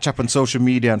managed to catch up on social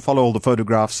media and follow all the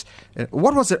photographs.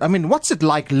 What was it? What's it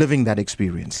like living that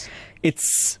experience?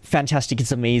 It's fantastic.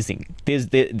 It's amazing.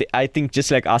 I think just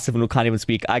like Arsevan, who can't even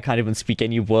speak, I can't even speak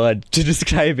any word to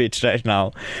describe it right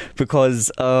now,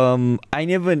 because I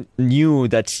never knew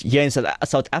that here in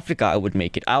South Africa I would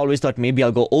make it. I always thought maybe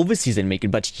I'll go overseas and make it,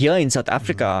 but here in South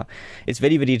Africa, it's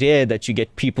very, very rare that you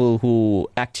get people who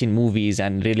act in movies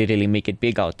and really make it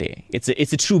big out there. It's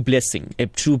a true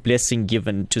blessing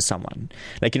given to someone.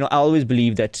 Like, I always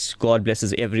believe that God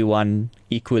blesses everyone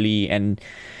equally, and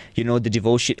the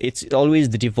devotion, it's always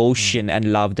the devotion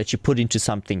and love that you put into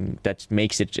something that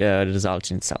makes it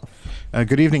result in itself.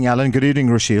 Good evening, Alan. Good evening,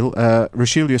 Rushil.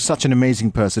 Rushil, you're such an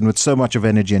amazing person with so much of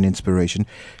energy and inspiration.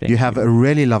 You have a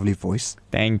really lovely voice.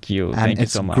 Thank you. And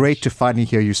it's so great to finally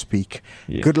hear you speak.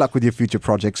 Yes. Good luck with your future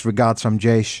projects. Regards from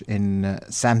Jayesh in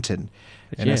Santon.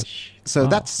 So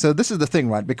this is the thing,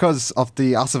 right? Because of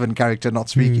the Arsevan character not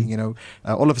speaking,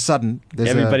 all of a sudden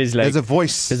there's a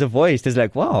voice. There's a voice. There's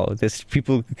like, wow, there's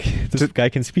people. This guy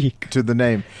can speak to the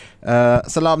name.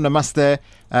 Salam namaste,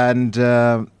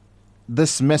 and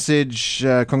this message.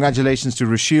 Congratulations to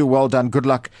Rushil. Well done. Good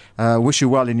luck. Wish you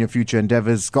well in your future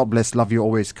endeavors. God bless. Love you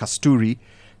always, Kasturi.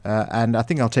 And I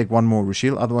think I'll take one more,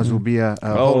 Rushil. Otherwise, we'll be a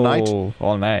whole night.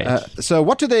 All night. So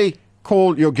what do they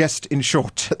call your guest in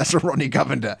short? That's Ronnie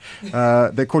Govender.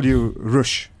 They call you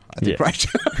Rush, I think, right?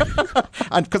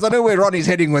 And because I know where Ronnie's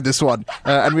heading with this one,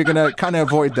 and we're going to kind of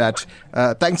avoid that.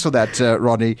 Thanks for that,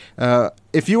 Ronnie.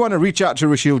 If you want to reach out to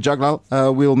Rushil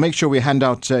Jaglal, we'll make sure we hand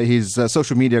out his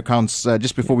social media accounts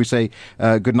just before we say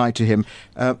goodnight to him.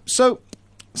 So,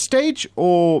 stage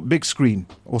or big screen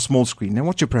or small screen? And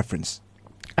what's your preference?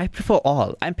 I prefer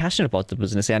all. I'm passionate about the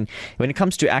business, and when it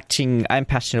comes to acting, I'm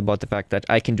passionate about the fact that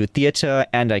I can do theatre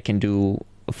and I can do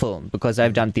film, because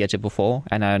I've done theatre before,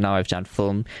 and now I've done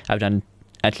film. I've done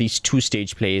at least 2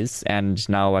 stage plays, and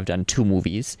now I've done 2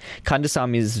 movies.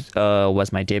 Kandasamys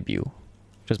was my debut.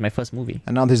 It was my first movie.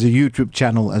 And now there's a YouTube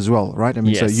channel as well, right?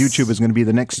 Yes. So YouTube is going to be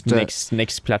the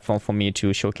next platform for me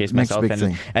to showcase myself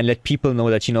and let people know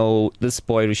that, this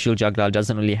boy Rushil Jaglal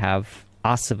doesn't only have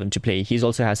Arsevan to play. He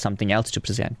also has something else to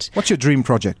present. What's your dream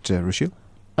project, Rushil?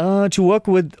 To work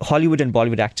with Hollywood and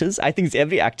Bollywood actors. I think it's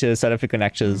every actor, South African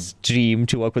actor's dream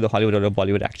to work with a Hollywood or a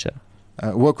Bollywood actor.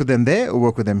 Work with them there or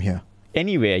work with them here?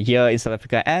 Anywhere, here in South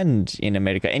Africa and in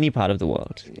America, any part of the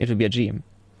world. It would be a dream.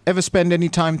 Ever spend any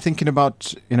time thinking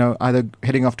about, either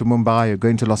heading off to Mumbai or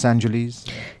going to Los Angeles?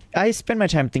 I spend my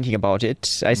time thinking about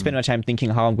it. I spend my time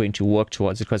thinking how I'm going to work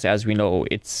towards it, because as we know,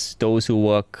 it's those who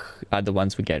work are the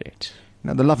ones who get it.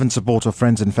 Now, the love and support of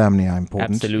friends and family are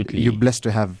important. Absolutely. You're blessed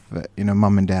to have,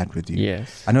 mum and dad with you.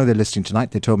 Yes. I know they're listening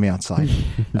tonight. They told me outside.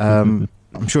 I'm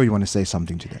sure you want to say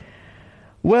something to them.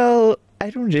 Well, I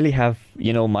don't really have,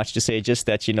 much to say. Just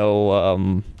that,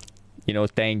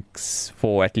 thanks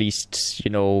for at least,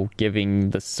 giving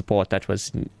the support that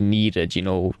was needed,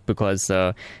 because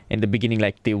in the beginning,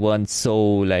 like, they weren't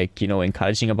so,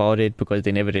 encouraging about it, because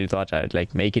they never really thought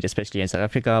I'd, make it, especially in South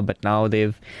Africa. But now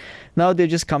they've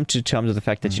just come to terms with the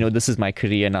fact that, this is my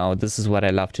career now. This is what I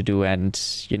love to do. And,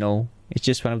 it's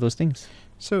just one of those things.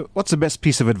 So what's the best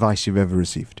piece of advice you've ever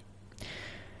received?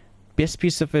 Best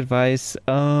piece of advice?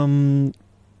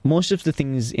 Most of the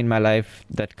things in my life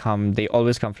that they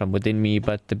always come from within me,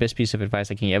 but the best piece of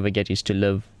advice I can ever get is to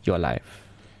live your life.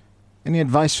 Any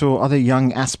advice for other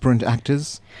young aspirant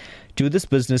actors? Do this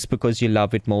business because you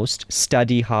love it most.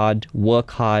 Study hard, work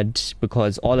hard,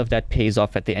 because all of that pays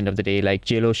off at the end of the day. Like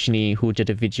Jailoshni, who did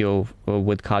a video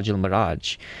with Kajal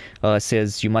Miraj,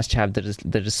 says you must have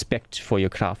the respect for your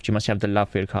craft. You must have the love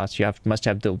for your craft. You must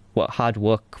have the hard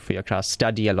work for your craft.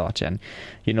 Study a lot. And,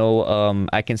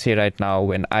 I can say right now,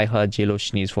 when I heard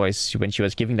Jailoshni's voice, when she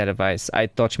was giving that advice, I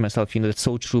thought to myself, it's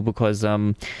so true, because,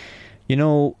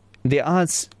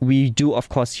 we do, of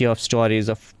course, hear of stories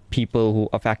of people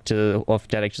of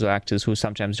directors or actors who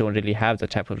sometimes don't really have that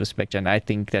type of respect. And I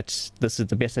think that this is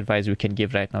the best advice we can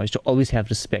give right now, is to always have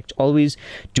respect. Always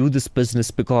do this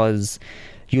business because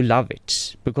you love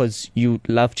it, because you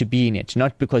love to be in it,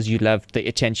 not because you love the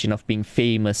attention of being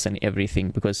famous and everything,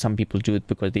 because some people do it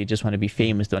because they just want to be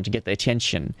famous, they want to get the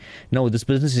attention. No, this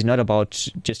business is not about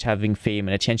just having fame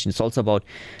and attention. It's also about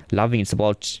loving. It's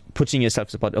about putting yourself,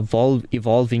 it's about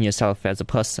evolving yourself as a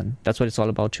person. That's what it's all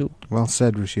about too. Well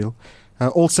said, Rushil.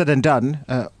 All said and done,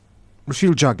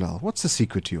 Rushil Jaglal, what's the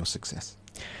secret to your success?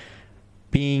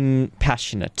 Being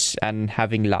passionate and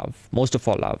having love. Most of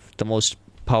all, love. The most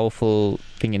powerful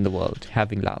thing in the world,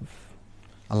 having love.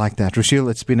 I like that. Rushil,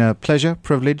 it's been a pleasure,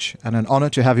 privilege, and an honor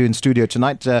to have you in studio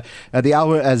tonight. The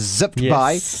hour has zipped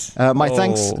by. My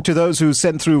thanks to those who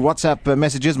sent through WhatsApp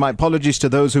messages. My apologies to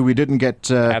those who we didn't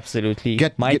get. Absolutely.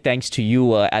 My thanks to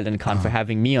you, Alan Khan, for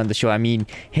having me on the show. I mean,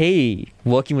 hey,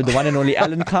 working with the one and only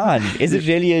Alan Khan. Is it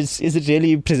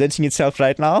really presenting itself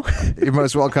right now? You're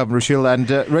most welcome, Rushil. And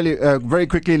really, very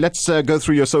quickly, let's go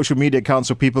through your social media accounts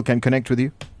so people can connect with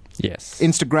you. Yes.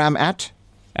 Instagram at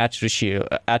Rushil,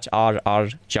 at RR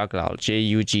Jaglal,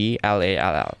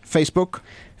 JUGLALL.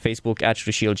 Facebook at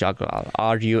Rushil Jaglal,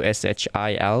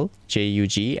 RUSHIL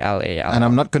JUGLAL. And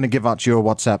I'm not going to give out your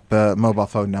WhatsApp mobile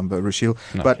phone number, Rushil.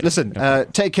 But listen,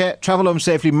 take care, travel home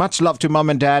safely. Much love to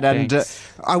mum and dad. And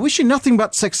I wish you nothing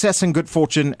but success and good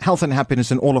fortune, health and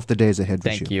happiness in all of the days ahead,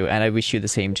 Rushil. Thank you. And I wish you the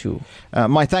same too.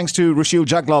 My thanks to Rushil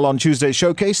Jaglal on Tuesday's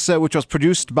Showcase, which was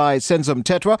produced by Senzum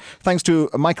Tetwa. Thanks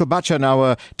to Michael Bachan,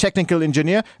 our technical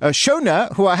engineer.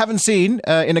 Shona, who I haven't seen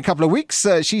in a couple of weeks.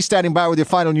 She's standing by with your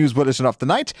final news bulletin of the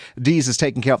night. Dees is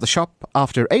taking care of the shop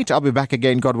after 8. I'll be back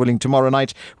again, God willing, tomorrow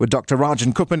night with Dr.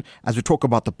 Rajan Kupan as we talk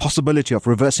about the possibility of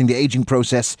reversing the aging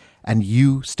process and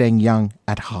you staying young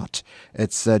at heart.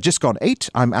 It's just gone 8.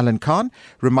 I'm Alan Khan,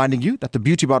 reminding you that the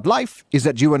beauty about life is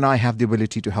that you and I have the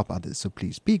ability to help others. So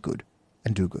please be good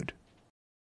and do good.